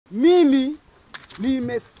Mimi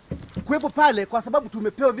nimekuepo pale kwa sababu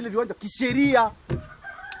tumepewa vile viwanja kisheria.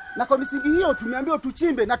 Na kwa misingi hiyo tumeambiwa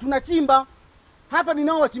tuchimbe na tunachimba. Hapa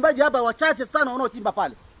ninao wachimbaji hapa wachache sana wanaochimba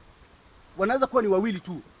pale. Wanaweza kuwa ni wawili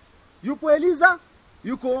tu. Yupo Eliza,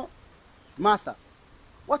 yuko Martha.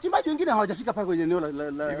 Wachimbaji wengine hawajafika pale kwenye eneo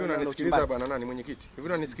la hivi. Unanisikiliza bwana nani mwenyekiti? Hivi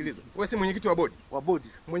unanisikiliza? Wewe si mwenyekiti wa bodi? Wa bodi.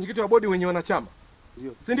 Mwenyekiti wa bodi wenye wanachama.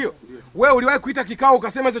 Ndio. Si ndio? Wewe uliwahi kuita kikao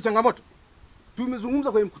ukasema hizo changamoto?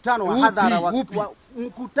 Tumezungumza kwenye mkutano wa hadhara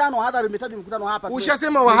mkutano wa hadhara umetajwa mkutano hapa.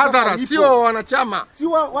 Ushasema wa hadhara sio wa wanachama. Si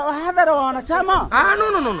wa hadhara wa wanachama?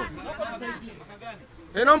 No.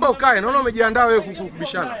 Naomba ukae, naona umejiandaa wewe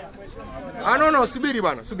kubishana. No, subiri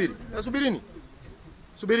bwana, subiri.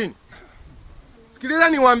 Subirini. Sikiliza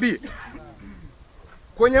niwaambie.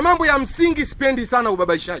 Kwenye mambo ya msingi sipendi sana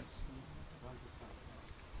ubabaishaji.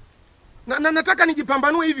 Na nataka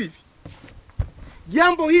nijipambanue hivi.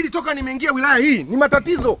 Jambo hili toka nimeingia wilaya hii ni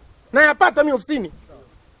matatizo na yapata mimi ofisini.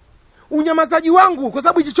 Unyamazaji wangu kwa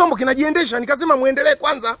sababu hichi chombo kinajiendesha, nikasema muendelee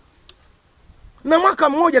kwanza. Na mwaka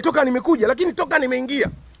mmoja toka nimekuja, lakini toka nimeingia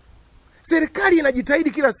serikali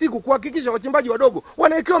inajitahidi kila siku kuhakikisha wachimbaji wadogo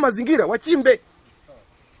wanawekewa mazingira wachimbe.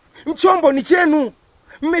 Mchombo ni chenu.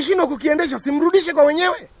 Mmeshindwa kukiendesha, simrudishe kwa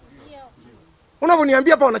wenyewe.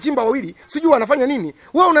 Unavyoniambia hapa wanachimba wawili, sijui wanafanya nini.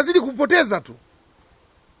 Wewe unazidi kupoteza tu.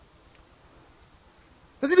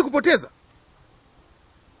 Nazidi kupoteza.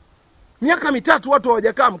 Miaka 3 watu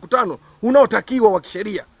hawajakaa mkutano unaotakiwa wa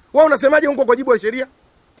kisheria. Wewe unasemaje huko kwa jibu la sheria?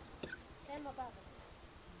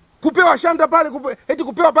 Kupewa shanda pale, eti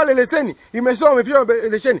kupewa pale leseni. Imesoma umepewa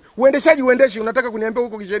leseni. Uendeshaji unataka kuniambia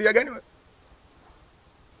huko kisheria gani wewe?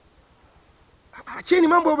 Acheni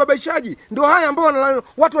mambo ya ubabaishaji. Ndio haya ambao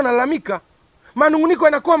watu wanalalamika. Manunguniko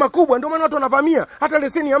yanakuwa makubwa, ndio maana watu wanavamia hata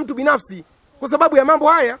leseni ya mtu binafsi kwa sababu ya mambo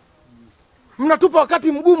haya. Mnatupa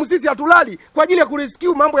wakati mgumu, sisi hatulali kwa ajili ya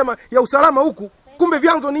kurescue mambo ya usalama huku. Kumbe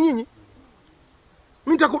vyanzo ni nyinyi.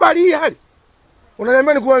 Mimi nitakubali hii hali.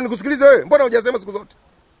 Unaniambia nikusikilize wewe? Mbona hujasema siku zote?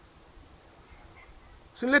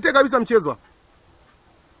 Usiniletee kabisa mchezo hapa.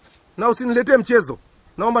 Na usiniletee mchezo.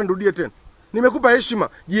 Naomba nirudie tena. Nimekupa heshima,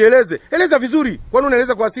 jieleze. Eleza vizuri. Kwani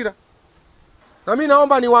unaeleza kwa hasira? Na mimi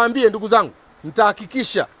naomba niwaambie ndugu zangu,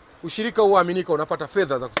 nitahakikisha ushirika uaminika unapata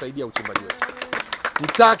fedha za kusaidia uchimbaji wetu.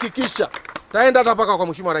 Nitahakikisha. Taenda hata mpaka kwa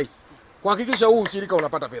Mheshimiwa Rais kuhakikisha huu ushirika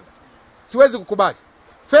unapata fedha. Siwezi kukubali.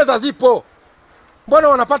 Fedha zipo. Mbona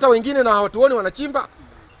wanapata wengine na hawatuoni wanachimba?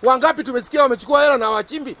 Wangapi tumesikia wamechukua hela na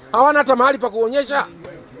hawachimbi? Hawana hata mahali pa kuonyesha.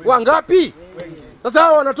 Wangapi? Sasa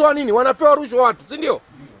hao wanatoa nini? Wanapewa rushwa watu, si ndio?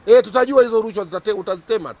 Tutajua hizo rushwa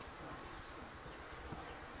utazitema tu.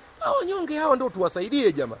 Hao nyonge hao ndio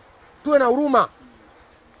tuwasaidie jamaa. Tuwe na huruma.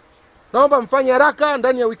 Naomba mfanye haraka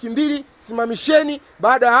ndani ya wiki 2, simamisheni.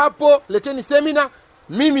 Baada ya hapo leteni semina.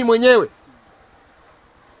 Mimi mwenyewe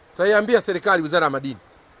taiambia serikali, Wizara ya Madini,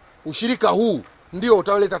 ushirika huu ndio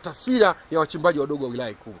utaleta taswira ya wachimbaji wadogo wa wilaya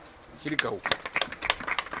Ikungi. Ushirika huu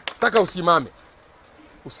nataka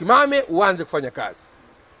usimame uanze kufanya kazi.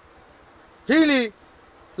 Hili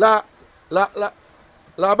la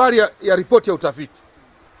habari ya ripoti ya utafiti.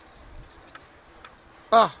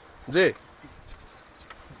 Mzee,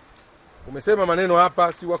 umesema maneno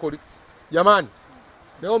hapa si wako. Jamani,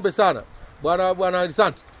 niombe sana bwana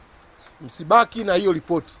Alisante, msibaki na hiyo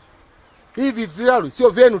ripoti. Hivi viralu sio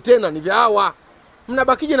vyenu tena, ni vya hawa.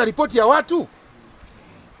 Mnabakije na ripoti ya watu?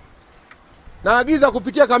 Naagiza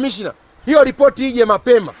kupitia kamishna hiyo ripoti ije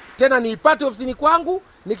mapema. Tena niipate ofisini kwangu,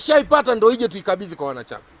 nikishaipata ndo ije tuikabidhi kwa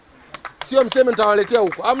wanachama. Sio mseme nitawaletea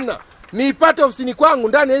huko. Hamna. Niipate ofisini kwangu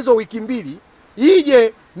ndani ya hizo wiki 2,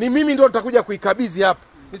 ije ni mimi ndo nitakuja kuikabidhi hapa.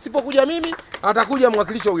 Nisipokuja mimi, atakuja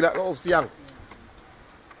mwakilishi wa ofisi yangu.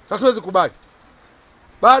 Hatuwezi kubali.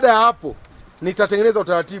 Baada ya hapo, nitatengeneza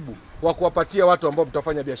utaratibu wa kuwapatia watu ambao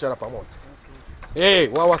mtafanya biashara pamoja.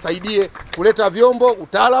 Wawasaidie kuleta vyombo,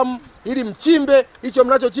 utaalamu, ili mchimbe, hicho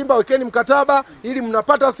mnachochimba wekeni mkataba, ili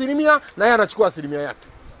mnapata 1% na yeye anachukua 1% yake.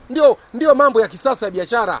 Ndio mambo ya kisasa ya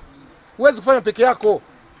biashara. Huwezi kufanya peke yako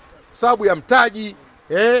sababu ya mtaji,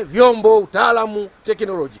 vyombo, utaalamu,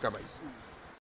 teknolojia kama hizo.